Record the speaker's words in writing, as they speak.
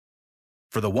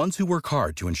For the ones who work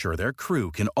hard to ensure their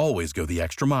crew can always go the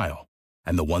extra mile,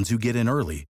 and the ones who get in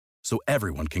early so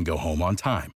everyone can go home on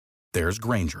time, there's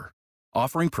Grainger,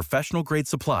 offering professional-grade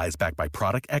supplies backed by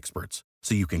product experts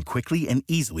so you can quickly and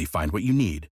easily find what you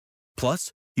need.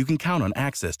 Plus, you can count on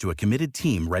access to a committed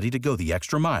team ready to go the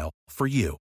extra mile for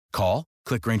you. Call,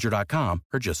 click Grainger.com,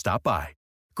 or just stop by.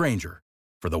 Grainger,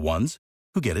 for the ones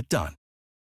who get it done.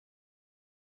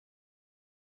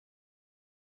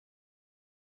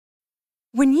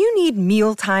 When you need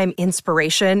mealtime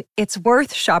inspiration, it's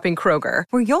worth shopping Kroger,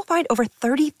 where you'll find over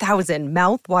 30,000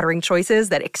 mouth-watering choices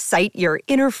that excite your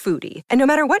inner foodie. And no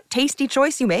matter what tasty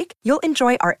choice you make, you'll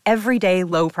enjoy our everyday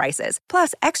low prices,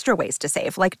 plus extra ways to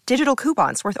save, like digital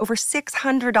coupons worth over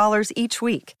 $600 each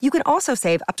week. You can also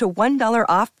save up to $1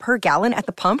 off per gallon at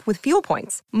the pump with fuel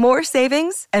points. More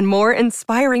savings and more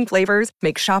inspiring flavors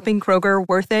make shopping Kroger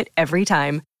worth it every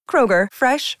time. Kroger,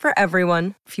 fresh for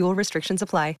everyone. Fuel restrictions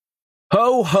apply.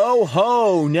 Ho, ho,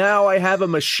 ho. Now I have a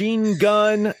machine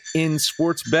gun in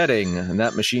sports betting, and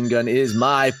that machine gun is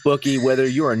MyBookie. Whether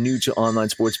you are new to online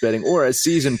sports betting or a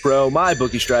seasoned pro,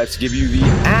 MyBookie strives to give you the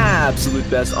absolute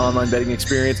best online betting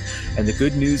experience. And the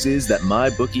good news is that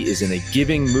MyBookie is in a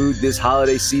giving mood this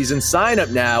holiday season. Sign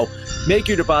up now. Make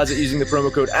your deposit using the promo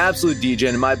code AbsoluteDGen,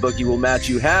 and MyBookie will match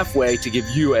you halfway to give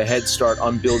you a head start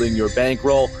on building your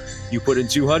bankroll. You put in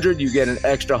 $200, you get an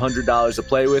extra $100 to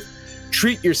play with.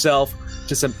 Treat yourself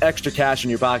to some extra cash in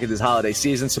your pocket this holiday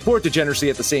season. Support degeneracy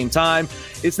at the same time.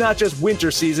 It's not just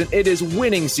winter season, it is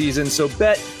winning season. So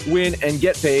bet, win, and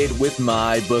get paid with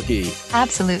MyBookie.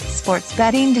 Absolute sports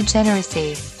betting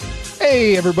degeneracy.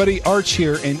 Hey everybody, Arch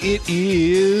here, and it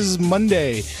is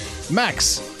Monday.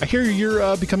 Max, I hear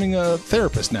you're becoming a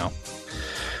therapist now.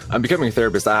 I'm becoming a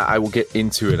therapist. I will get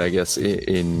into it, I guess,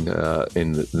 in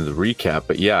the recap.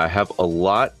 But yeah, I have a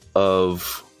lot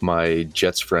of my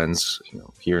Jets friends,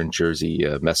 here in Jersey,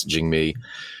 messaging me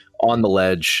on the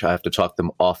ledge. I have to talk them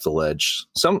off the ledge.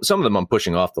 Some of them I'm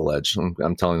pushing off the ledge.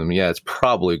 I'm telling them, yeah, it's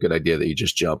probably a good idea that you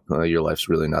just jump. Your life's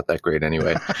really not that great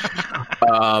anyway.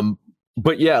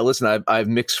 But yeah, listen, I have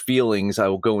mixed feelings. I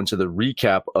will go into the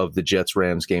recap of the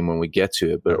Jets-Rams game when we get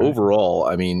to it. But overall,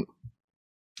 I mean,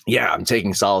 yeah, I'm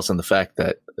taking solace in the fact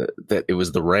that it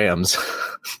was the Rams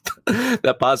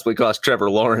that possibly cost Trevor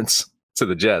Lawrence to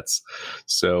the Jets.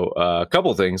 So a couple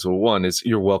of things. Well, one is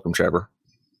you're welcome, Trevor.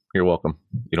 You're welcome.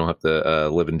 You don't have to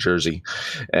live in Jersey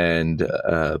and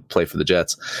play for the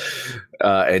Jets.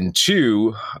 And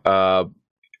two,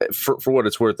 for what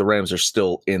it's worth, the Rams are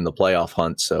still in the playoff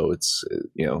hunt. So it's,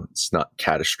 it's not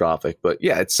catastrophic. But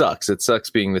yeah, it sucks. It sucks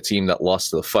being the team that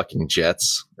lost to the fucking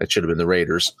Jets. It should have been the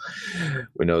Raiders.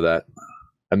 We know that.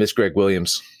 I miss Greg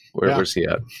Williams. Where's he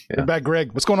at? Yeah. Good back,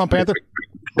 Greg. What's going on, Panther?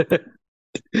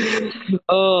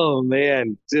 Oh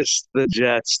man, just the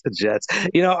Jets.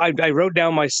 I wrote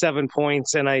down my 7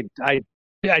 points, and I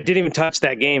didn't even touch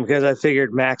that game because I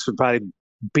figured Max would probably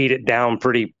beat it down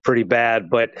pretty bad.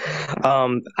 But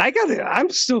I'm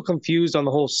still confused on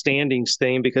the whole standings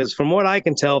thing, because from what I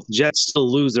can tell, if the Jets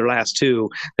still lose their last two,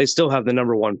 they still have the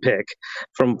number one pick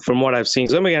from what I've seen.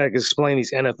 So I'm going to explain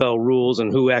these NFL rules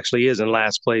and who actually is in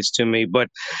last place to me. But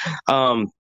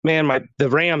man, the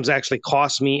Rams actually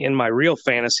cost me in my real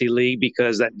fantasy league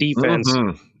because that defense.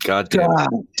 Mm-hmm. God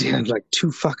damn, like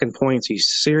 2 fucking points. Are you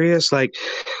serious? Like,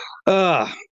 man,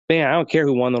 I don't care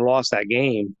who won or lost that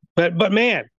game. But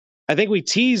man, I think we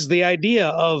teased the idea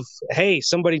of, hey,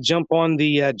 somebody jump on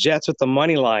the Jets with the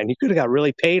money line. You could have got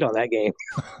really paid on that game.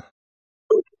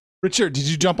 Richard, did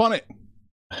you jump on it?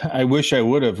 I wish I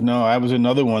would have. No, I was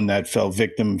another one that fell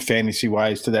victim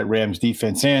fantasy-wise to that Rams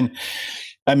defense. And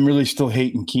I'm really still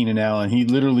hating Keenan Allen. He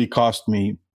literally cost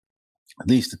me at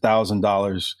least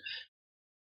 $1,000.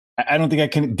 I don't think I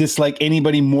can dislike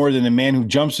anybody more than a man who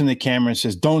jumps in the camera and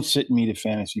says, "Don't sit me to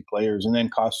fantasy players," and then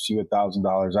costs you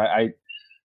 $1,000.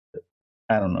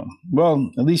 I don't know.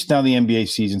 Well, at least now the NBA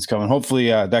season's coming. Hopefully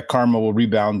that karma will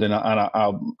rebound and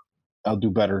I'll do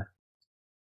better.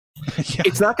 Yeah.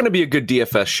 It's not going to be a good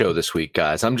DFS show this week,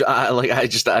 guys. Not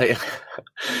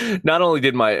only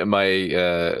did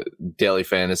my daily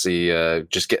fantasy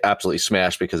just get absolutely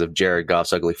smashed because of Jared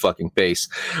Goff's ugly fucking face,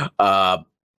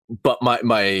 but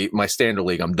my standard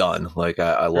league, I'm done. Like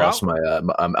I lost my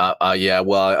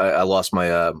I lost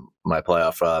my my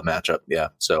playoff matchup. Yeah,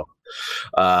 so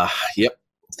yep.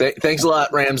 Thanks a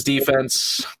lot, Rams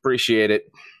defense. Appreciate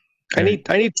it. I need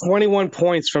 21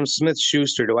 points from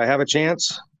Smith-Schuster. Do I have a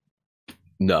chance?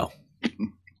 No.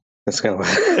 That's kind of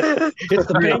it's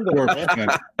the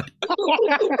Bengals.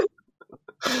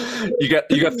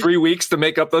 You got 3 weeks to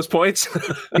make up those points?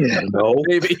 Yeah, no,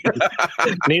 maybe.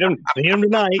 need them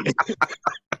tonight.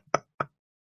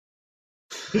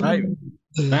 All right,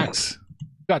 Max,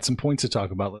 got some points to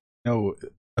talk about. No,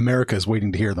 America is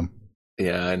waiting to hear them.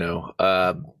 Yeah, I know.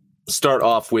 Start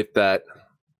off with that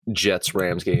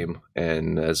Jets-Rams game,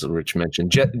 and as Rich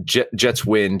mentioned, Jets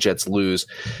win, Jets lose.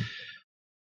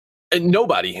 And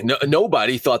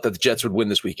nobody thought that the Jets would win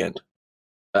this weekend.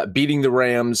 Beating the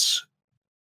Rams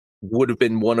would have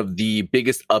been one of the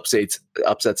biggest upsets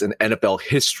in NFL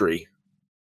history.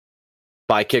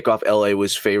 By kickoff, LA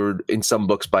was favored in some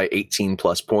books by 18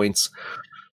 plus points.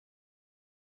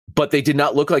 But they did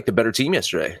not look like the better team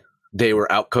yesterday. They were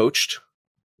outcoached.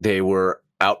 They were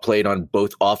outplayed on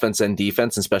both offense and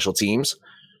defense and special teams.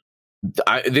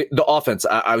 The offense,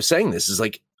 I was saying this, is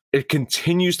like it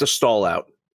continues to stall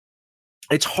out.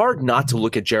 It's hard not to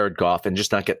look at Jared Goff and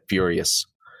just not get furious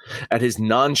at his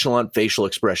nonchalant facial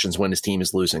expressions when his team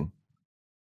is losing.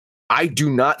 I do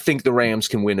not think the Rams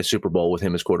can win a Super Bowl with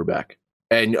him as quarterback.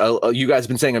 And you guys have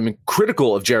been saying I'm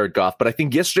critical of Jared Goff, but I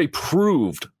think yesterday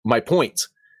proved my point.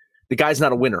 The guy's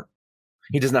not a winner.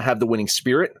 He does not have the winning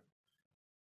spirit.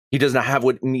 He does not have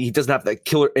that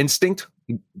killer instinct.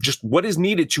 Just what is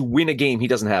needed to win a game, he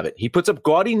doesn't have it. He puts up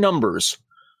gaudy numbers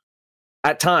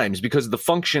at times because of the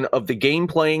function of the game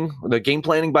planning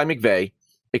by McVay,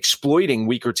 exploiting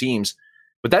weaker teams.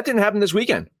 But that didn't happen this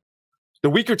weekend. The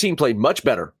weaker team played much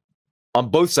better on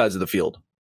both sides of the field.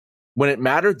 When it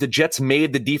mattered, the Jets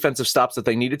made the defensive stops that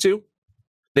they needed to.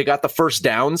 They got the first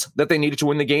downs that they needed to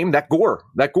win the game. That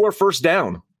Gore first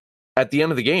down at the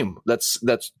end of the game, that's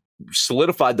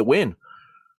solidified the win.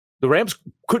 The Rams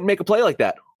couldn't make a play like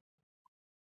that.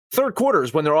 Third quarter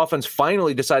is when their offense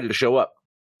finally decided to show up.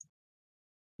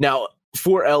 Now,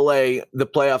 for LA, the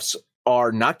playoffs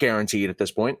are not guaranteed at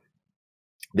this point.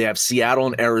 They have Seattle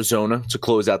and Arizona to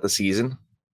close out the season.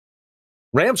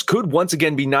 Rams could once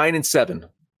again be 9-7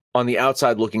 on the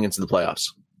outside looking into the playoffs.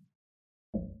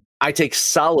 I take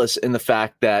solace in the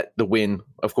fact that the win,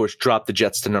 of course, dropped the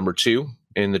Jets to number 2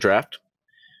 in the draft.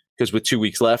 Because with 2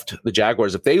 weeks left, the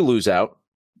Jaguars, if they lose out,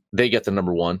 they get the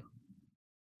number 1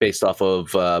 based off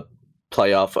of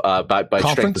playoff by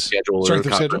strength of schedule or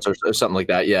conference or something like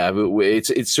that. Yeah,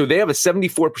 it's so they have a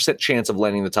 74% chance of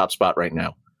landing the top spot right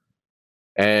now.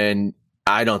 And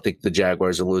I don't think the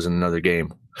Jaguars are losing another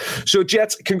game. So,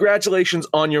 Jets, congratulations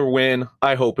on your win.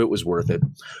 I hope it was worth it.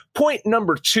 Point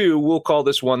number 2, we'll call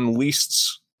this one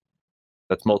leasts.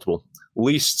 That's multiple.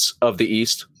 Leasts of the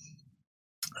East.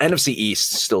 NFC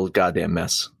East, still a goddamn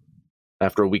mess.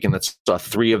 After a weekend that saw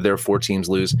 3 of their 4 teams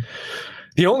lose.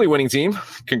 The only winning team,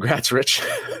 congrats, Rich,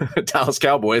 Dallas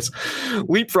Cowboys,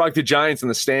 leapfrogged the Giants in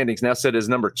the standings, now set as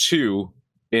number 2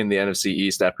 in the NFC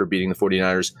East after beating the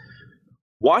 49ers.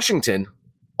 Washington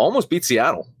almost beat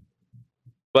Seattle,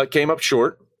 but came up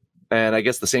short. And I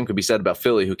guess the same could be said about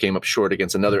Philly, who came up short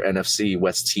against another NFC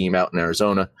West team out in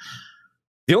Arizona.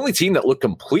 The only team that looked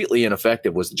completely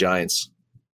ineffective was the Giants.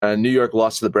 New York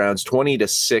lost to the Browns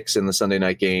 20-6 in the Sunday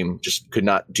night game. Just could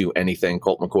not do anything.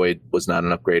 Colt McCoy was not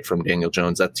an upgrade from Daniel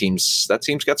Jones. That team's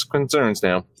got some concerns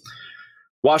now.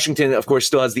 Washington, of course,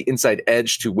 still has the inside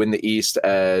edge to win the East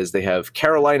as they have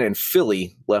Carolina and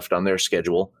Philly left on their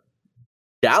schedule.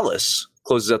 Dallas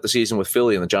closes out the season with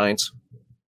Philly and the Giants.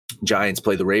 Giants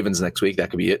play the Ravens next week. That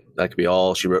could be it. That could be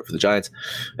all she wrote for the Giants.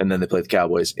 And then they play the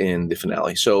Cowboys in the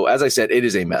finale. So as I said, it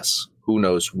is a mess. Who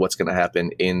knows what's going to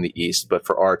happen in the East? But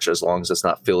for Arch, as long as it's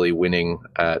not Philly winning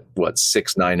at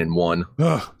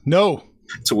 6-9-1, no,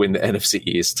 to win the NFC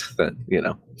East, then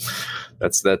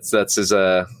that's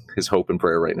his hope and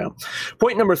prayer right now.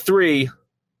 Point number 3,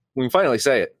 we can finally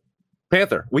say it.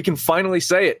 Panther, we can finally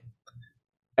say it,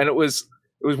 and it was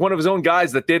one of his own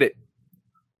guys that did it.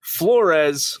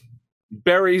 Flores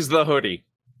buries the hoodie.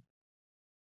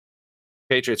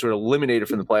 Patriots were eliminated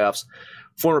from the playoffs.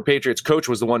 Former Patriots coach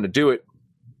was the one to do it.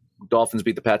 Dolphins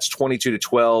beat the Pats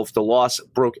 22-12. The loss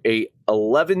broke a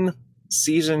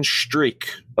 11-season streak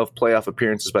of playoff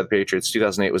appearances by the Patriots.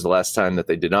 2008 was the last time that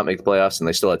they did not make the playoffs, and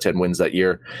they still had 10 wins that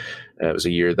year. It was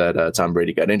a year that Tom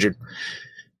Brady got injured.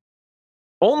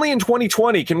 Only in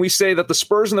 2020 can we say that the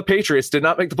Spurs and the Patriots did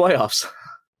not make the playoffs.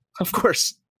 Of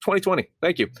course, 2020.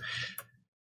 Thank you.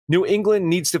 New England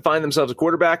needs to find themselves a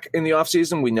quarterback in the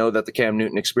offseason. We know that the Cam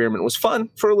Newton experiment was fun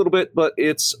for a little bit, but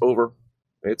it's over.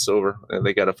 It's over.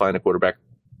 They got to find a quarterback.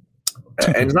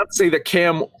 And it's not to say that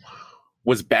Cam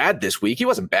was bad this week. He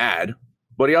wasn't bad,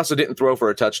 but he also didn't throw for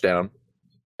a touchdown.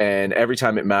 And every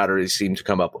time it mattered, he seemed to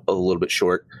come up a little bit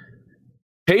short.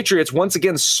 Patriots once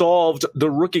again solved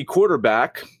the rookie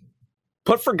quarterback,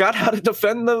 but forgot how to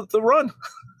defend the run.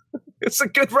 It's a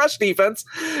good rush defense.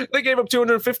 They gave up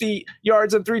 250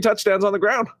 yards and 3 touchdowns on the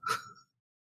ground.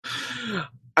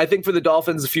 I think for the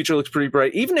Dolphins, the future looks pretty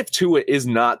bright. Even if Tua is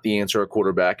not the answer at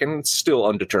quarterback, and it's still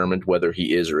undetermined whether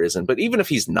he is or isn't, but even if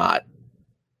he's not,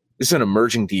 this is an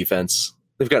emerging defense.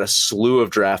 They've got a slew of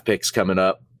draft picks coming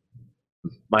up.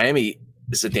 Miami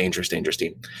is a dangerous, dangerous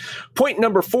team. Point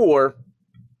number 4,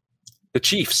 the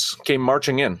Chiefs came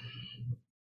marching in.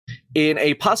 In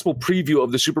a possible preview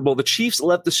of the Super Bowl, the Chiefs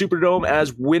left the Superdome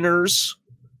as winners.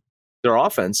 Their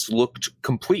offense looked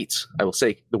complete. I will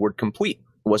say the word complete.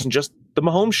 It wasn't just the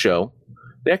Mahomes show.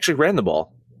 They actually ran the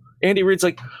ball. Andy Reid's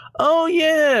like, oh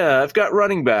yeah, I've got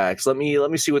running backs. Let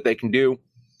me see what they can do.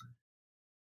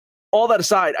 All that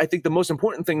aside, I think the most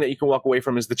important thing that you can walk away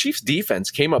from is the Chiefs' defense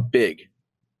came up big.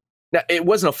 Now, it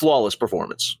wasn't a flawless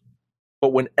performance,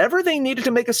 but whenever they needed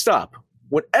to make a stop,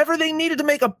 whenever they needed to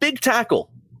make a big tackle,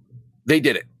 they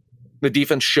did it. The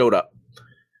defense showed up.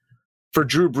 For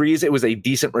Drew Brees, it was a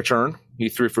decent return. He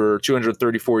threw for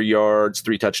 234 yards,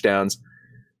 3 touchdowns.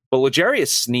 But L'Jarius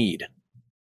Sneed,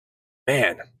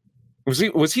 man, was he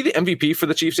the MVP for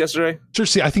the Chiefs yesterday? Sure,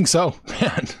 see, I think so.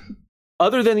 Man.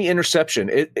 Other than the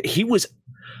interception, he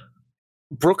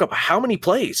broke up how many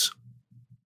plays?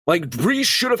 Like, Brees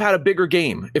should have had a bigger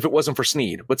game if it wasn't for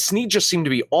Sneed. But Sneed just seemed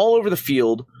to be all over the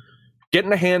field,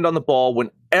 getting a hand on the ball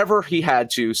whenever he had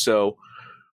to. So,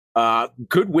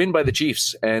 good win by the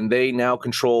Chiefs, and they now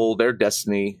control their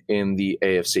destiny in the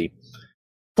AFC.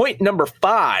 Point number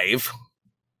 5,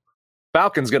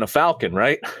 Falcon's going to Falcon,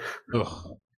 right?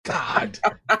 Oh, God.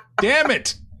 Damn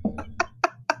it.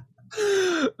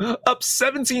 Up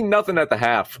 17-0 at the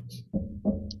half.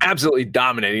 Absolutely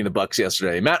dominating the Bucs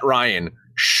yesterday. Matt Ryan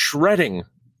shredding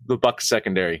the Bucs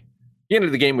secondary. He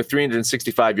ended the game with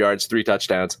 365 yards, 3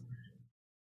 touchdowns.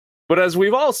 But as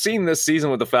we've all seen this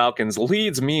season with the Falcons,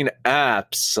 leads mean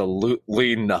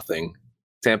absolutely nothing.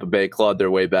 Tampa Bay clawed their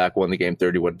way back, won the game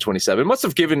 31-27. Must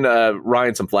have given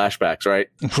Ryan some flashbacks, right?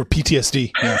 For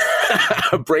PTSD. Yeah.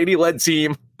 A Brady-led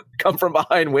team, come from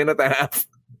behind, win at the half.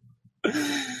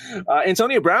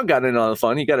 Antonio Brown got in on the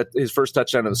fun. He got his first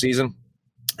touchdown of the season,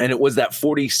 and it was that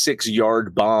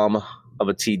 46-yard bomb of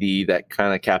a TD that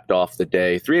kind of capped off the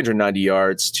day. 390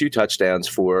 yards, 2 touchdowns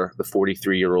for the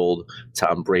 43-year-old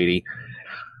Tom Brady.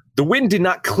 The win did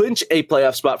not clinch a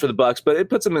playoff spot for the Bucs, but it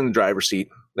puts them in the driver's seat.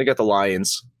 They got the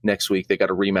Lions next week. They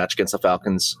got a rematch against the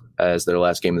Falcons as their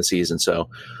last game of the season. So,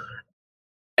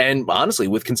 and honestly,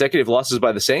 with consecutive losses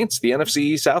by the Saints, the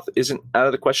NFC South isn't out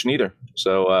of the question either.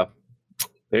 So,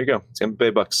 there you go. Tampa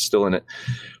Bay Bucs still in it.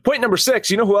 Point number 6.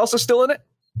 You know who else is still in it?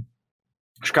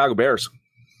 Chicago Bears.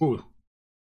 Ooh.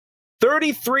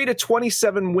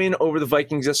 33-27 win over the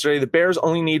Vikings yesterday. The Bears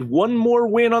only need one more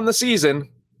win on the season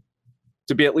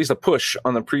to be at least a push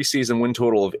on the preseason win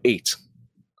total of 8.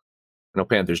 No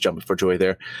Panthers jumping for joy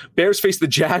there. Bears face the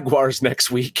Jaguars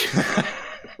next week.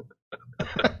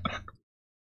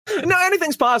 No,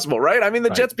 anything's possible, right? I mean, the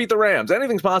Jets beat the Rams.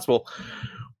 Anything's possible.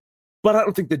 But I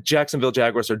don't think the Jacksonville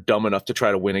Jaguars are dumb enough to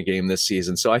try to win a game this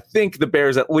season. So I think the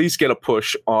Bears at least get a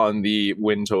push on the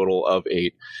win total of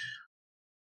 8.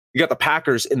 You got the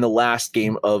Packers in the last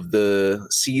game of the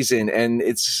season, and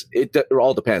it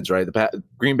all depends, right?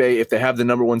 Green Bay, if they have the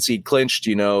number 1 seed clinched,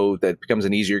 that becomes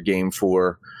an easier game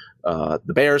for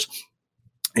the Bears.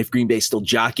 If Green Bay's still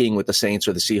jockeying with the Saints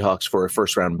or the Seahawks for a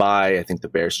first-round bye, I think the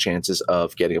Bears' chances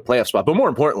of getting a playoff spot, but more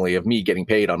importantly, of me getting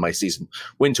paid on my season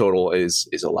win total is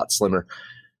a lot slimmer.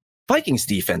 Vikings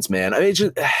defense, man. I mean,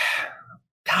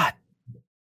 God,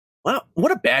 wow,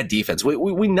 what a bad defense.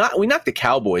 We knocked the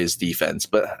Cowboys' defense,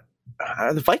 but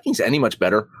are the Vikings any much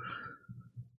better?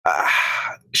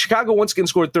 Chicago once again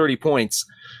scored 30 points,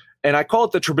 and I call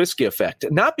it the Trubisky effect.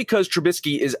 Not because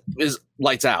Trubisky is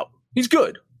lights out. He's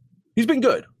good. He's been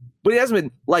good, but he hasn't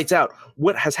been lights out.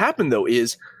 What has happened, though,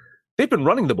 is they've been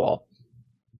running the ball.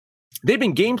 They've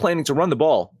been game planning to run the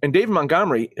ball, and David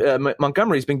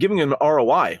Montgomery's been giving him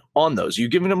ROI on those. You're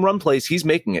giving him run plays, he's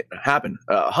making it happen.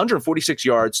 146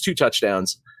 yards, 2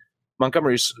 touchdowns.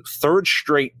 Montgomery's 3rd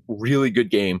straight really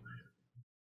good game.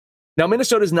 Now,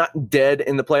 Minnesota's not dead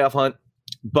in the playoff hunt,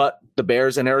 but the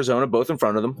Bears and Arizona both in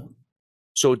front of them.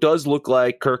 So it does look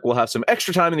like Kirk will have some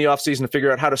extra time in the offseason to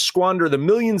figure out how to squander the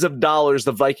millions of dollars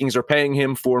the Vikings are paying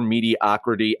him for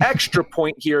mediocrity. Extra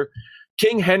point here.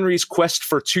 King Henry's quest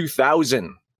for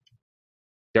 2,000.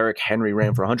 Derrick Henry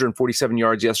ran for 147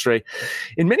 yards yesterday.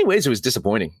 In many ways, it was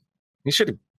disappointing. He should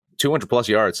have 200-plus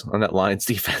yards on that Lions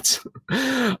defense.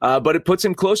 But it puts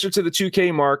him closer to the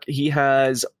 2K mark. He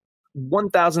has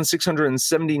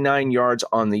 1,679 yards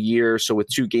on the year. So with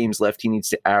 2 games left, he needs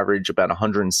to average about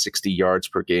 160 yards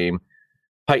per game.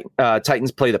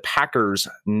 Titans play the Packers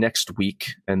next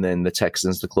week, and then the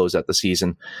Texans to close out the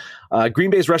season. Green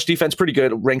Bay's rush defense, pretty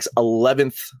good. Ranks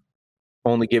 11th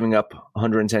only giving up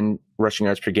 110 rushing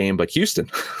yards per game, but Houston.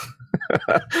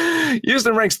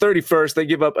 Houston ranks 31st. They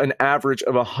give up an average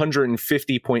of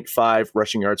 150.5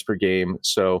 rushing yards per game.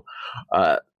 So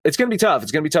it's going to be tough.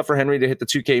 It's going to be tough for Henry to hit the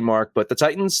 2K mark, but the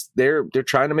Titans, they're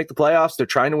trying to make the playoffs. They're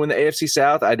trying to win the AFC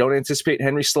South. I don't anticipate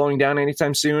Henry slowing down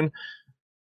anytime soon.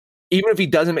 Even if he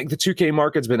doesn't make the 2K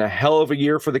mark, it's been a hell of a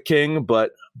year for the King.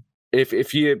 But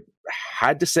if you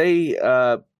had to say,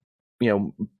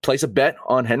 place a bet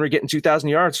on Henry getting 2,000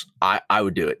 yards, I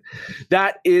would do it.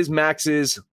 That is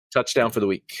Max's touchdown for the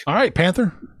week. All right,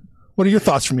 Panther, what are your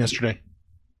thoughts from yesterday?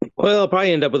 Well, I'll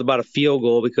probably end up with about a field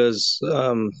goal because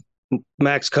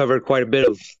Max covered quite a bit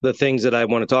of the things that I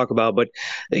want to talk about. But,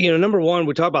 number one,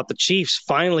 we talk about the Chiefs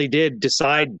finally did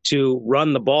decide to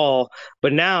run the ball,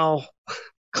 but now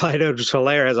Clyde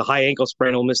Edwards-Helaire has a high ankle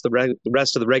sprain. He'll miss the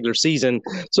rest of the regular season.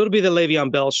 So it'll be the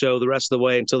Le'Veon Bell show the rest of the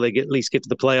way until they at least get to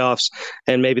the playoffs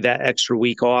and maybe that extra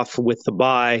week off with the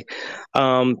bye.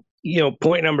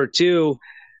 Point number two,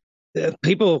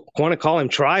 people want to call him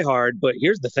try hard, but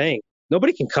here's the thing.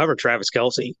 Nobody can cover Travis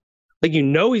Kelce. Like,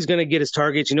 he's going to get his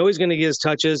targets. He's going to get his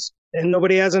touches, and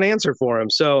nobody has an answer for him.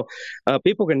 So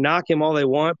people can knock him all they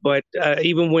want, but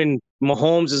even when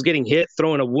Mahomes is getting hit,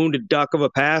 throwing a wounded duck of a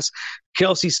pass,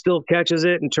 Kelce still catches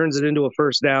it and turns it into a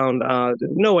first down.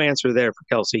 No answer there for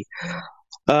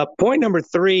Kelce. Point number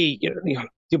three,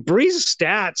 Brees'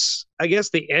 stats, I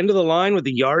guess the end of the line with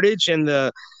the yardage and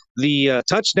the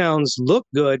touchdowns look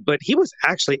good, but he was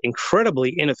actually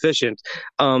incredibly inefficient,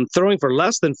 throwing for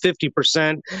less than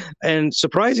 50%. And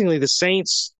surprisingly, the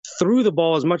Saints threw the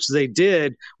ball as much as they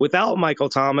did without Michael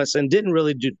Thomas and didn't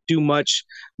really do much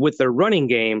with their running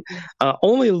game,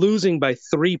 only losing by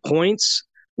 3 points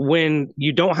when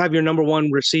you don't have your number one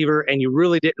receiver and you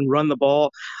really didn't run the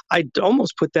ball. I'd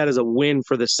almost put that as a win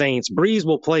for the Saints. Brees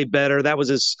will play better. That was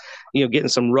his, getting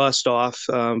some rust off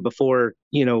before,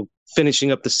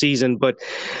 finishing up the season. But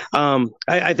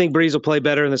I think Brees will play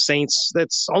better in the Saints.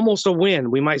 That's almost a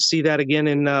win. We might see that again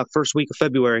in first week of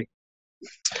February.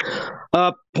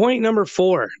 Point number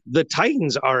 4, the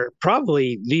Titans are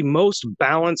probably the most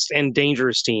balanced and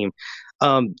dangerous team.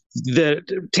 The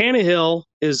Tannehill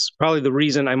is probably the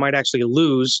reason I might actually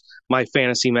lose my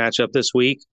fantasy matchup this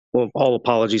week. Well, all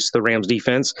apologies to the Rams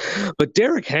defense, but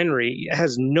Derrick Henry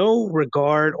has no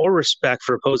regard or respect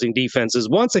for opposing defenses.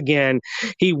 Once again,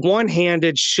 he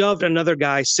one-handed shoved another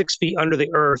guy 6 feet under the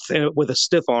earth with a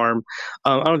stiff arm.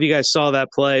 I don't know if you guys saw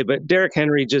that play, but Derrick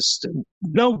Henry just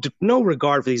no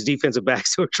regard for these defensive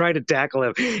backs who are trying to tackle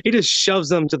him. He just shoves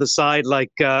them to the side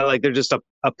like they're just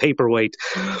a paperweight.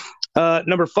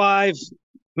 Number 5,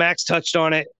 Max touched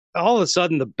on it. All of a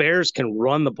sudden, the Bears can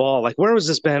run the ball. Like, where was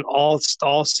this been all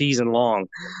season long?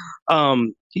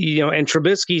 And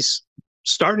Trubisky's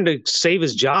starting to save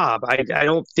his job. I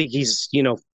don't think he's,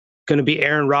 going to be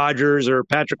Aaron Rodgers or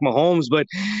Patrick Mahomes, but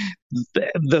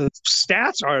the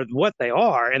stats are what they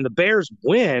are, and the Bears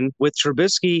win with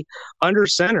Trubisky under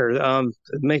center.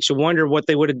 It makes you wonder what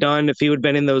they would have done if he would have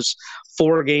been in those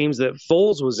 4 games that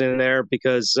Foles was in there,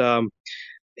 because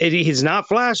he's not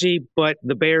flashy, but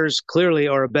the Bears clearly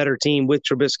are a better team with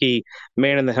Trubisky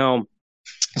manning the helm.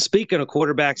 Speaking of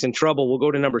quarterbacks in trouble, we'll go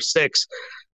to number 6.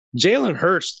 Jalen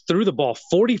Hurts threw the ball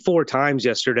 44 times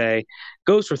yesterday,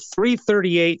 goes for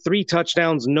 338, 3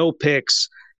 touchdowns, no picks.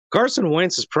 Carson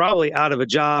Wentz is probably out of a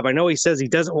job. I know he says he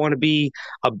doesn't want to be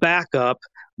a backup,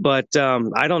 but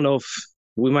I don't know if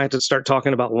we might have to start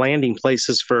talking about landing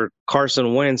places for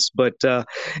Carson Wentz. But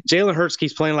Jalen Hurts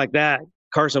keeps playing like that.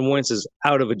 Carson Wentz is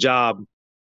out of a job.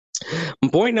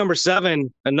 Point number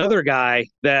 7, another guy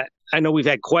that I know we've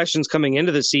had questions coming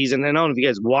into the season, and I don't know if you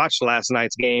guys watched last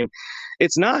night's game.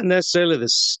 It's not necessarily the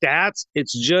stats.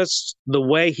 It's just the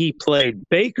way he played.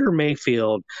 Baker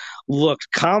Mayfield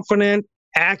looked confident,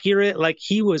 accurate, like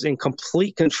he was in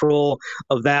complete control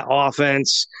of that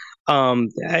offense. One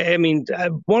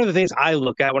of the things I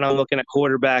look at when I'm looking at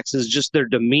quarterbacks is just their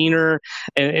demeanor.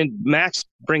 And Max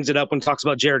brings it up when he talks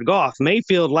about Jared Goff.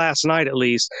 Mayfield last night, at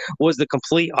least, was the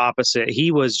complete opposite.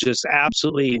 He was just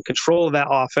absolutely in control of that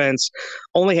offense.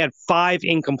 Only had 5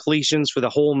 incompletions for the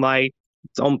whole night,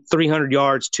 300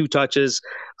 yards, 2 touches.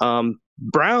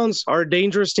 Browns are a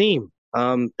dangerous team.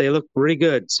 They look pretty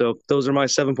good. So those are my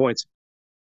 7 points.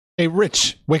 Hey,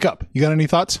 Rich, wake up. You got any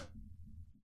thoughts?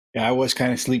 Yeah, I was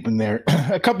kind of sleeping there.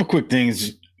 A couple quick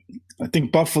things. I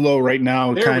think Buffalo right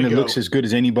now kind of looks as good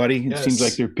as anybody. Yes. It seems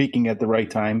like they're peaking at the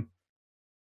right time.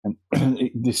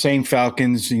 And the same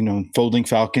Falcons, folding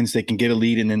Falcons, they can get a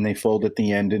lead and then they fold at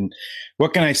the end. And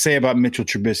what can I say about Mitchell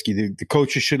Trubisky? The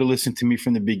coaches should have listened to me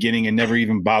from the beginning and never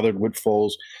even bothered with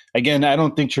Foles. Again, I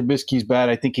don't think Trubisky's bad.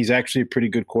 I think he's actually a pretty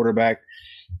good quarterback.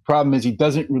 Problem is he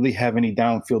doesn't really have any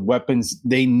downfield weapons.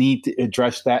 They need to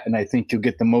address that, and I think you'll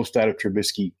get the most out of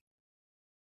Trubisky.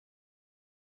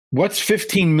 What's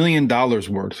 $15 million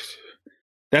worth?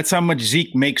 That's how much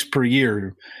Zeke makes per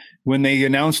year. When they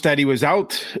announced that he was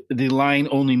out, the line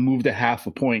only moved a half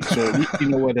a point. So at least you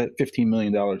know what $15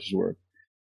 million is worth.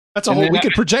 That's a whole. We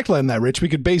could project on that, Rich. We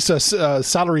could base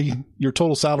salary, your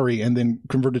total salary, and then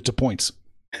convert it to points.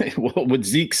 Well, with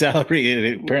Zeke's salary,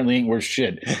 it apparently ain't worth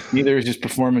shit. Neither is his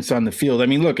performance on the field. I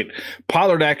mean, look,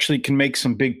 Pollard actually can make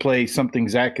some big plays, something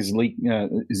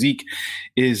Zeke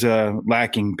is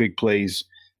lacking big plays.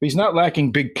 But he's not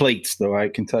lacking big plates, though, I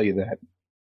can tell you that.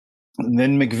 And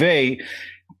then McVay,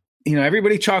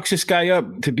 everybody chalks this guy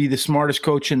up to be the smartest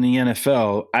coach in the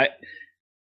NFL.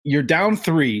 You're down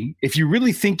 3. If you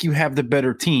really think you have the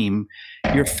better team,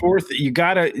 you're fourth. You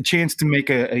got a chance to make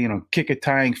kick a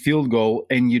tying field goal,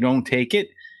 and you don't take it.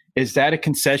 Is that a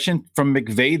concession from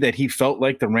McVay that he felt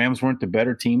like the Rams weren't the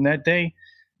better team that day?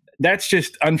 That's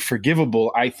just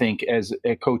unforgivable, I think, as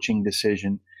a coaching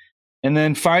decision. And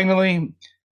then finally,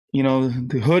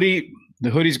 the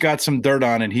hoodie's got some dirt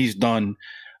on it. He's done.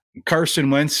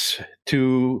 Carson Wentz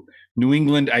to New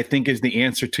England, I think, is the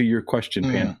answer to your question,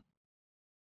 Pan.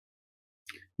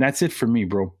 That's it for me,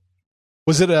 bro.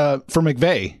 Was it for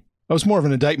McVay? That was more of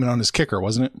an indictment on his kicker,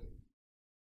 wasn't it?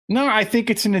 No, I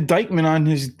think it's an indictment on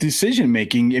his decision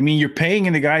making. I mean, you're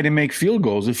paying the guy to make field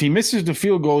goals. If he misses the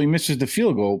field goal, he misses the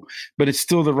field goal, but it's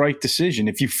still the right decision.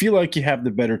 If you feel like you have the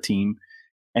better team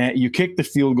and you kick the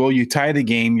field goal, you tie the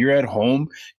game, you're at home.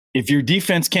 If your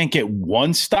defense can't get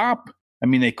one stop, I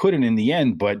mean, they couldn't in the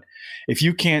end, but if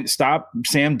you can't stop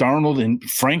Sam Darnold and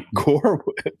Frank Gore,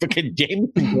 look at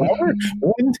Jameson Glover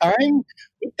one time,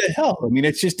 what the hell? I mean,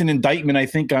 it's just an indictment, I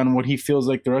think, on what he feels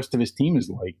like the rest of his team is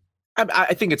like.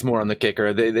 I think it's more on the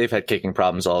kicker. They've had kicking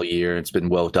problems all year. It's been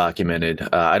well documented.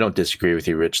 I don't disagree with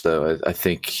you, Rich, though. I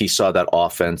think he saw that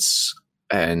offense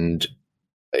and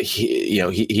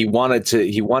he wanted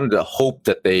to hope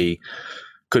that they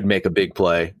could make a big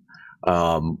play.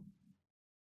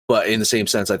 But in the same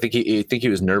sense, I think he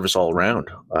was nervous all around.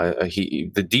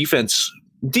 The defense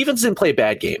didn't play a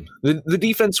bad game. The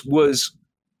defense was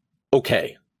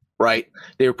okay, right?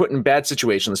 They were put in bad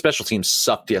situations. The special teams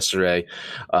sucked yesterday.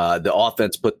 The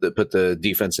offense put the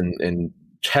defense in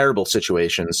terrible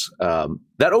situations.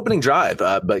 That opening drive,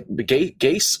 but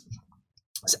Gase,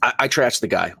 I trash the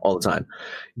guy all the time.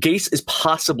 Gase is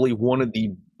possibly one of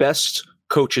the best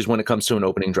coaches when it comes to an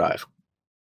opening drive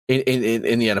in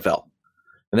the NFL.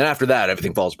 And then after that,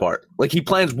 everything falls apart. Like, he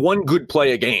plans one good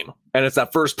play a game, and it's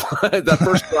that first drive,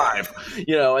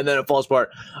 and then it falls apart.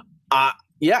 I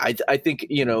think,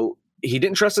 he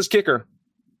didn't trust his kicker,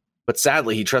 but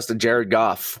sadly, he trusted Jared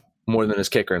Goff more than his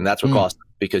kicker, and that's what cost him,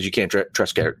 because you can't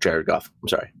trust Jared Goff. I'm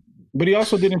sorry. But he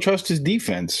also didn't trust his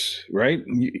defense, right?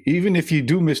 Even if you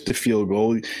do miss the field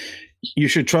goal, you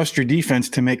should trust your defense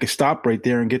to make a stop right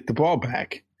there and get the ball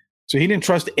back. So he didn't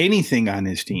trust anything on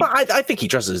his team. I think he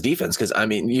trusts his defense because, I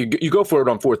mean, you go for it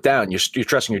on fourth down. You're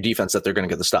trusting your defense that they're going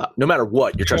to get the stop. No matter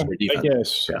what, you're trusting your defense.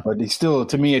 Yes, yeah. But still,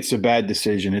 to me, it's a bad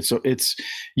decision. It's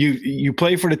you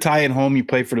play for the tie at home. You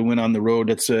play for the win on the road.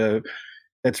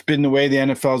 That's been the way the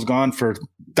NFL's gone for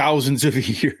thousands of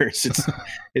years.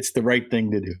 It's the right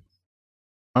thing to do.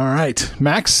 All right,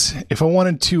 Max, if I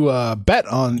wanted to bet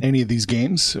on any of these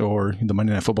games or the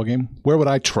Monday Night Football game, where would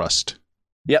I trust?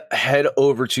 Yep, head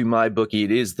over to MyBookie.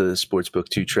 It is the sportsbook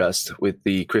to trust with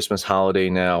the Christmas holiday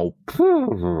now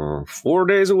 4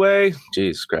 days away.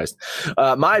 Jesus Christ.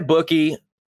 MyBookie,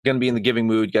 going to be in the giving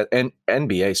mood. Got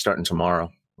NBA starting tomorrow,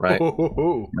 right?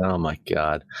 Oh my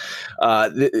God.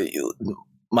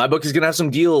 MyBookie is going to have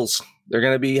some deals. They're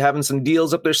going to be having some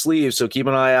deals up their sleeves, so keep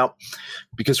an eye out.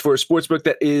 Because for a sportsbook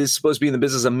that is supposed to be in the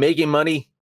business of making money,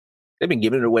 they've been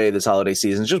giving it away this holiday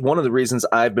season. It's just one of the reasons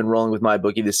I've been rolling with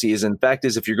MyBookie this season. Fact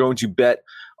is, if you're going to bet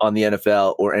on the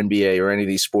NFL or NBA or any of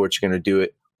these sports, you're going to do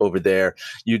it over there.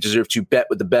 You deserve to bet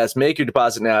with the best. Make your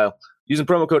deposit now using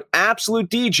promo code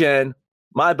AbsoluteDGen.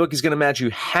 MyBookie is going to match you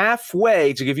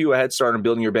halfway to give you a head start on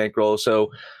building your bankroll.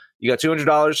 So you got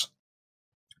 $200,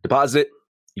 deposit it.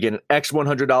 You get an extra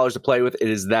 $100 to play with. It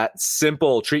is that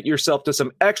simple. Treat yourself to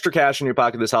some extra cash in your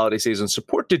pocket this holiday season.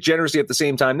 Support degeneracy at the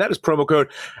same time. That is promo code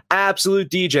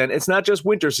AbsoluteDGen. It's not just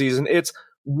winter season. It's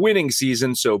winning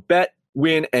season. So bet,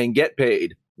 win, and get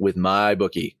paid with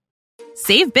MyBookie.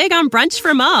 Save big on brunch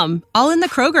for mom, all in the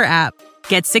Kroger app.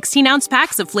 Get 16-ounce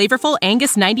packs of flavorful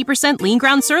Angus 90% lean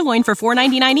ground sirloin for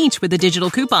 $4.99 each with a digital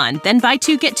coupon. Then buy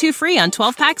 2, get 2 free on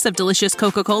 12 packs of delicious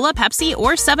Coca-Cola, Pepsi,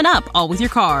 or 7-Up, all with your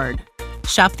card.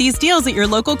 Shop these deals at your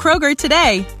local Kroger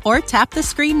today, or tap the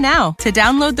screen now to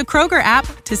download the Kroger app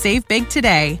to save big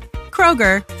today.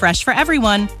 Kroger, fresh for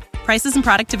everyone. Prices and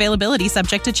product availability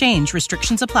subject to change.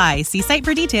 Restrictions apply. See site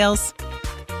for details.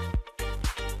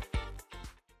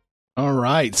 All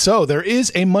right, so there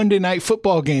is a Monday Night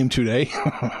Football game today.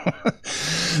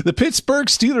 The Pittsburgh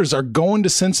Steelers are going to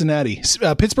Cincinnati.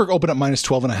 Pittsburgh opened up minus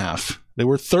 12.5. They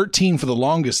were 13 for the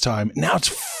longest time. Now it's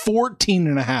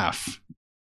 14.5.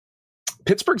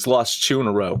 Pittsburgh's lost 2 in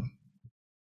a row.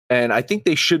 And I think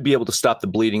they should be able to stop the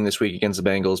bleeding this week against the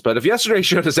Bengals. But if yesterday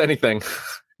showed us anything,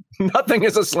 nothing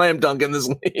is a slam dunk in this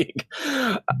league.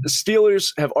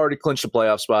 Steelers have already clinched a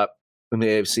playoff spot in the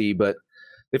AFC, but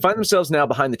they find themselves now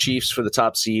behind the Chiefs for the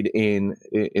top seed in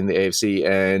the AFC,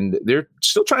 and they're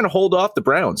still trying to hold off the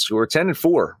Browns, who are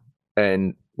 10-4,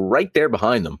 and right there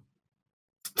behind them.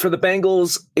 For the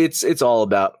Bengals, it's all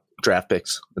about draft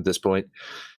picks at this point.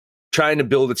 Trying to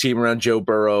build a team around Joe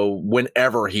Burrow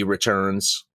whenever he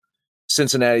returns.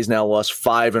 Cincinnati's now lost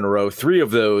 5 in a row. 3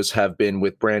 of those have been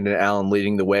with Brandon Allen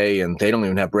leading the way, and they don't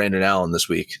even have Brandon Allen this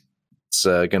week. It's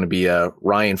going to be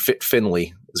Ryan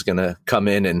Finley is going to come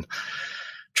in and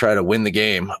try to win the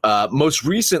game. Most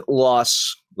recent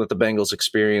loss that the Bengals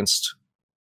experienced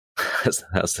has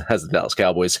the Dallas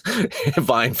Cowboys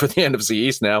vying for the NFC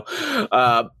East now.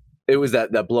 It was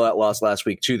that blowout loss last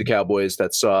week to the Cowboys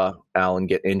that saw Allen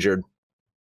get injured.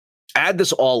 Add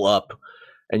this all up,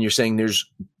 and you're saying there's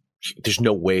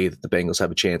no way that the Bengals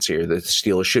have a chance here. The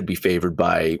Steelers should be favored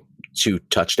by 2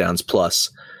 touchdowns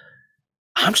plus.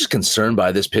 I'm just concerned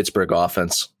by this Pittsburgh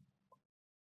offense.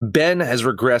 Ben has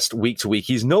regressed week to week.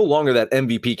 He's no longer that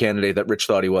MVP candidate that Rich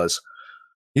thought he was.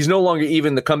 He's no longer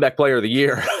even the comeback player of the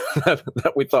year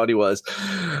that we thought he was.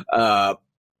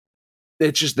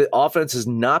 It's just the offense has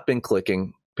not been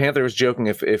clicking. Panther was joking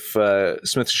if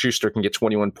Smith-Schuster can get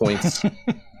 21 points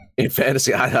in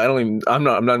fantasy. I'm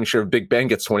not even sure if Big Ben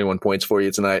gets 21 points for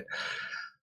you tonight.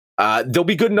 They'll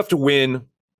be good enough to win,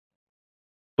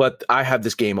 but I have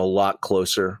this game a lot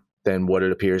closer than what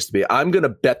it appears to be. I'm going to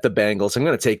bet the Bengals. I'm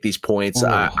going to take these points.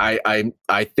 I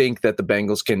think that the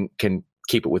Bengals can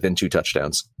keep it within 2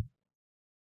 touchdowns.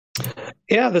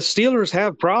 Yeah, the Steelers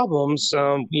have problems.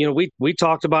 We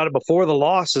talked about it before the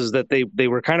losses that they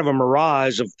were kind of a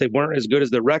mirage if they weren't as good as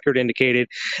the record indicated.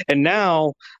 And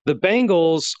now the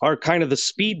Bengals are kind of the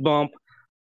speed bump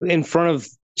in front of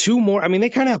 2 more. I mean, they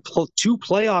kind of have 2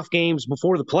 playoff games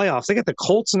before the playoffs. They got the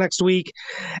Colts next week,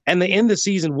 and they end the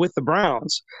season with the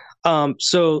Browns.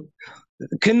 So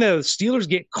can the Steelers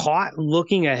get caught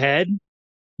looking ahead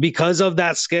because of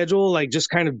that schedule, like just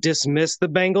kind of dismiss the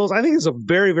Bengals? I think it's a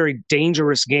very, very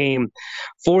dangerous game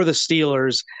for the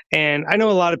Steelers. And I know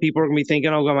a lot of people are going to be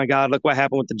thinking, oh my God, look what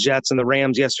happened with the Jets and the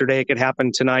Rams yesterday. It could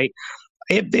happen tonight.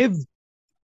 It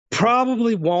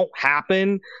probably won't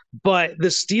happen, but the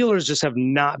Steelers just have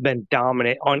not been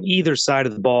dominant on either side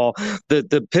of the ball.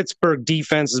 The Pittsburgh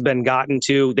defense has been gotten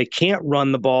to. They can't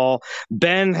run the ball.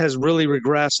 Ben has really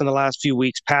regressed in the last few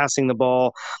weeks passing the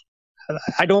ball.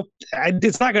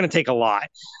 It's not going to take a lot.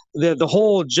 The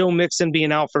whole Joe Mixon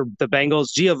being out for the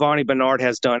Bengals, Giovanni Bernard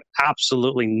has done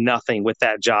absolutely nothing with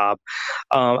that job.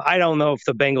 I don't know if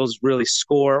the Bengals really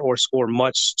score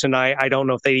much tonight. I don't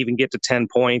know if they even get to 10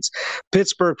 points.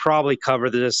 Pittsburgh probably cover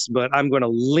this, but I'm going to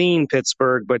lean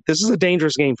Pittsburgh, but this is a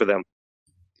dangerous game for them.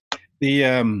 The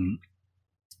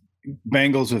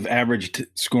Bengals have averaged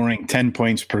scoring 10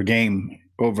 points per game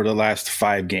over the last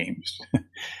 5 games. I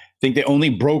think they only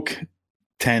broke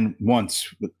 10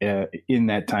 once in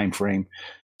that time frame.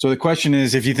 So the question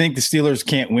is, if you think the Steelers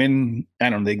can't win,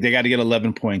 I don't know, they got to get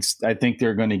 11 points. I think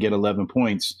they're going to get 11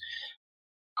 points.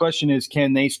 Question is,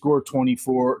 can they score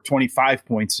 25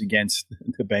 points against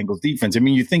the Bengals defense? I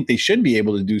mean, you think they should be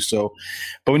able to do so.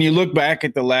 But when you look back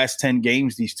at the last 10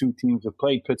 games these 2 teams have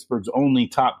played, Pittsburgh's only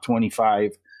top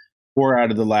 25, 4 out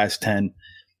of the last 10.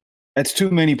 That's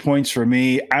too many points for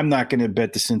me. I'm not going to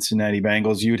bet the Cincinnati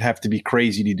Bengals. You'd have to be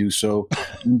crazy to do so.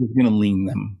 I'm just going to lean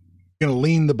them. Going to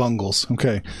lean the Bungles.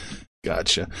 Okay.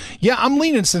 Gotcha. Yeah, I'm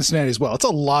leaning Cincinnati as well. It's a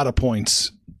lot of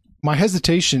points. My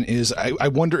hesitation is I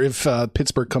wonder if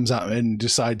Pittsburgh comes out and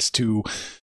decides to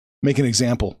make an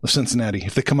example of Cincinnati.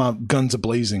 If they come out guns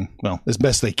a-blazing, well, as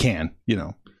best they can,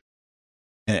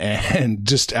 and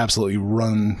just absolutely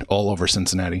run all over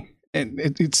Cincinnati. And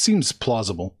it seems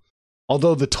plausible.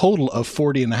 Although the total of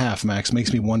 40.5, Max,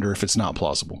 makes me wonder if it's not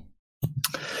plausible.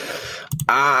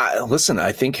 Listen,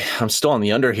 I think I'm still on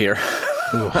the under here.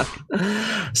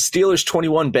 Steelers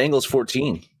 21, Bengals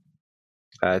 14.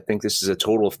 I think this is a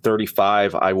total of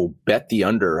 35. I will bet the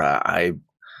under. I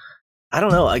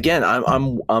don't know. Again,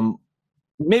 I'm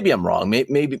maybe I'm wrong.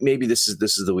 Maybe this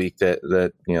is the week that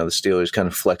the Steelers kind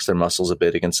of flex their muscles a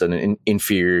bit against an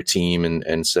inferior team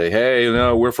and say, hey,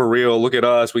 no, we're for real. Look at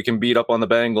us. We can beat up on the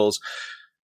Bengals.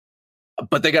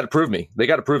 But they got to prove me. They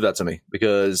got to prove that to me,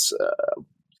 because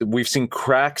we've seen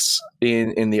cracks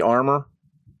in the armor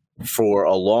for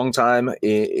a long time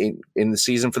in the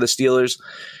season for the Steelers.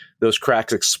 Those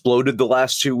cracks exploded the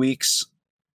last 2 weeks,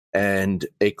 and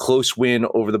a close win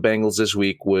over the Bengals this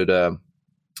week would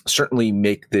certainly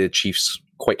make the Chiefs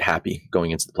quite happy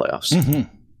going into the playoffs.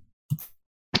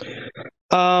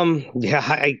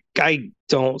 I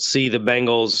don't see the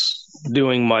Bengals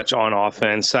doing much on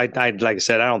offense. I like I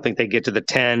said, I don't think they get to the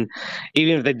 10.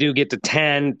 Even if they do get to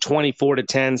 10,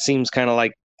 24-10 seems kind of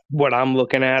like what I'm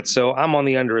looking at. So I'm on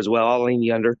the under as well. I'll lean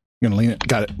the under. You're going to lean it.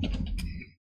 Got it.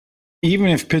 Even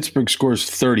if Pittsburgh scores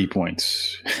 30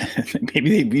 points,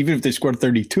 even if they score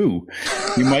 32,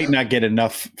 you might not get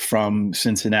enough from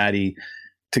Cincinnati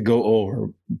to go over.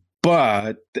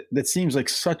 But that seems like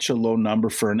such a low number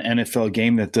for an NFL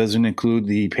game that doesn't include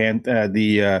the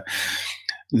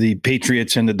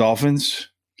Patriots and the Dolphins.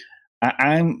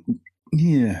 I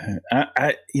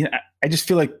just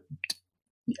feel like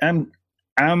I'm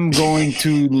going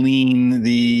to lean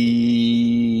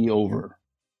the over.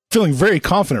 Feeling very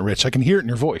confident, Rich. I can hear it in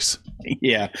your voice.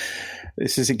 Yeah,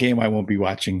 this is a game I won't be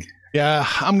watching. Yeah,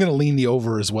 I'm going to lean the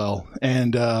over as well.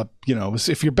 And,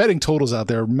 if you're betting totals out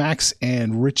there, Max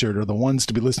and Richard are the ones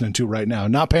to be listening to right now,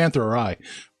 not Panther or I.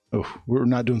 Oh, we're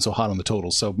not doing so hot on the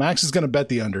totals. So Max is going to bet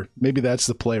the under. Maybe that's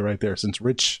the play right there, since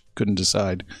Rich couldn't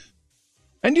decide.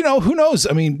 And, who knows?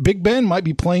 I mean, Big Ben might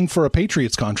be playing for a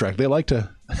Patriots contract. They like to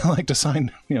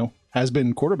sign,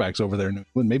 has-been quarterbacks over there.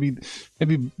 Maybe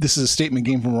this is a statement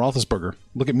game from Roethlisberger.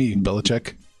 Look at me, Belichick.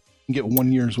 You can get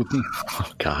 1 year with me.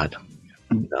 Oh, God.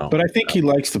 No. But I think he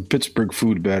likes the Pittsburgh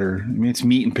food better. I mean, it's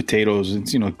meat and potatoes.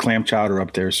 It's, clam chowder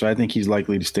up there. So I think he's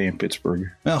likely to stay in Pittsburgh.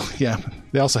 Well, yeah.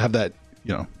 They also have that,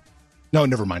 No,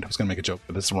 never mind. I was going to make a joke,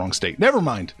 but that's the wrong state. Never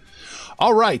mind.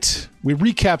 All right. We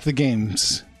recapped the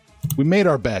games. We made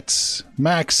our bets.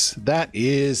 Max, that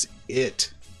is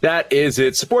it. That is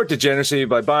it. Support Degeneracy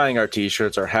by buying our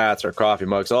t-shirts, our hats, our coffee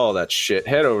mugs, all that shit.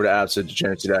 Head over to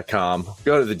absolutedegeneracy.com.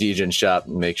 Go to the Degen shop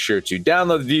and make sure to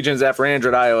download the Degens app for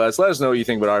Android, iOS. Let us know what you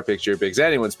think about our picks, your picks,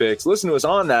 anyone's picks. Listen to us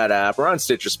on that app. We're on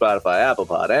Stitcher, Spotify, Apple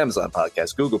Pod, Amazon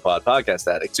Podcast, Google Pod, Podcast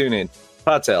Addict, TuneIn,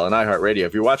 Podtail, and iHeartRadio.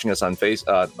 If you're watching us on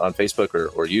Facebook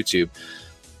or YouTube,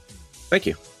 thank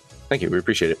you. Thank you. We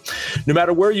appreciate it. No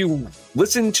matter where you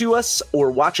listen to us or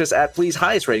watch us at, please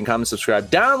highest rating, comment, subscribe,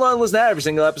 download, and listen to every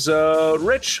single episode.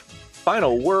 Rich,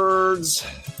 final words.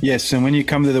 Yes, and when you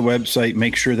come to the website,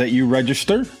 make sure that you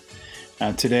register.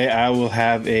 Today I will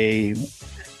have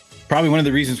probably one of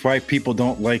the reasons why people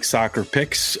don't like soccer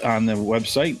picks on the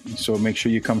website. So make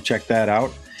sure you come check that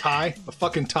out. A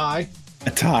fucking tie. A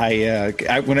tie.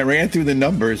 When I ran through the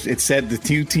numbers, it said the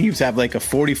two teams have like a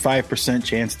 45%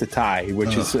 chance to tie,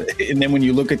 which is. And then when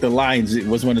you look at the lines, it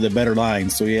was one of the better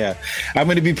lines. So yeah, I'm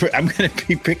going to be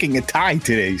picking a tie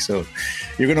today. So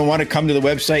you're going to want to come to the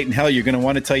website, and hell, you're going to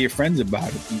want to tell your friends about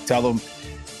it. You tell them,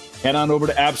 head on over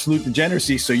to Absolute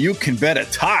Degeneracy so you can bet a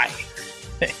tie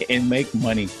and make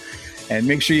money. And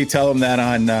make sure you tell them that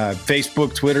on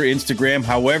Facebook, Twitter, Instagram,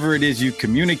 however it is you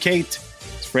communicate.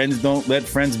 Friends don't let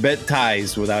friends bet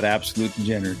ties without Absolute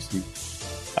Degeneracy.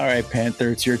 All right, Panther,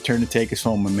 it's your turn to take us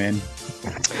home, my man.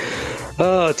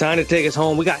 Oh, time to take us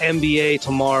home. We got NBA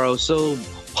tomorrow. So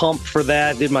pumped for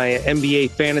that. Did my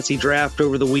NBA fantasy draft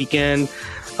over the weekend.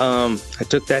 I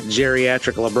took that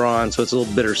geriatric LeBron, so it's a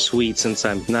little bittersweet since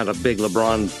I'm not a big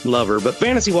LeBron lover. But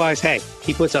fantasy-wise, hey,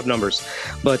 he puts up numbers.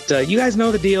 But you guys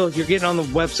know the deal. You're getting on the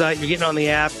website. You're getting on the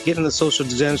app. Getting the social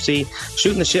degeneracy.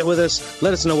 Shooting the shit with us.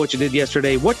 Let us know what you did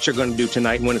yesterday, what you're going to do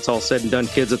tonight, and when it's all said and done,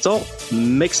 kids. It's all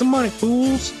make some money,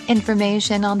 fools.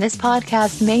 Information on this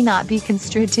podcast may not be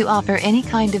construed to offer any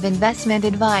kind of investment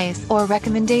advice or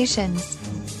recommendations.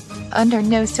 Under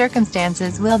no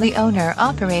circumstances will the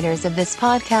owner-operators of this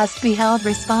podcast be held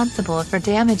responsible for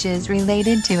damages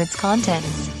related to its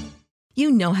contents.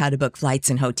 You know how to book flights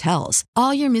and hotels.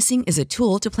 All you're missing is a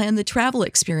tool to plan the travel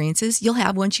experiences you'll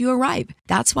have once you arrive.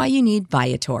 That's why you need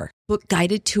Viator. Book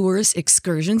guided tours,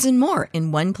 excursions, and more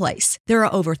in one place. There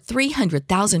are over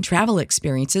 300,000 travel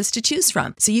experiences to choose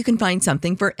from, so you can find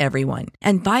something for everyone.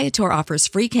 And Viator offers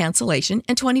free cancellation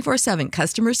and 24/7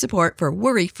 customer support for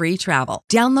worry-free travel.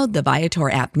 Download the Viator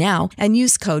app now and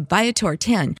use code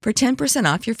Viator10 for 10%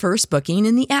 off your first booking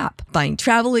in the app. Find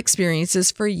travel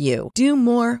experiences for you. Do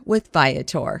more with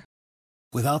Viator.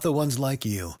 Without the ones like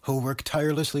you, who work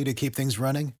tirelessly to keep things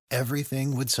running,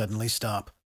 everything would suddenly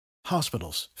stop.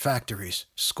 Hospitals, factories,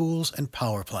 schools, and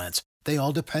power plants, they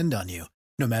all depend on you.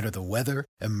 No matter the weather,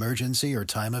 emergency, or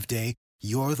time of day,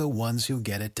 you're the ones who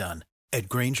get it done. At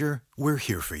Grainger, we're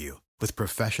here for you with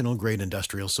professional-grade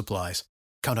industrial supplies.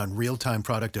 Count on real-time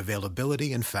product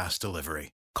availability and fast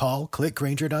delivery. Call,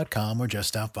 clickgrainger.com, or just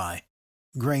stop by.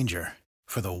 Grainger,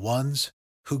 for the ones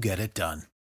who get it done.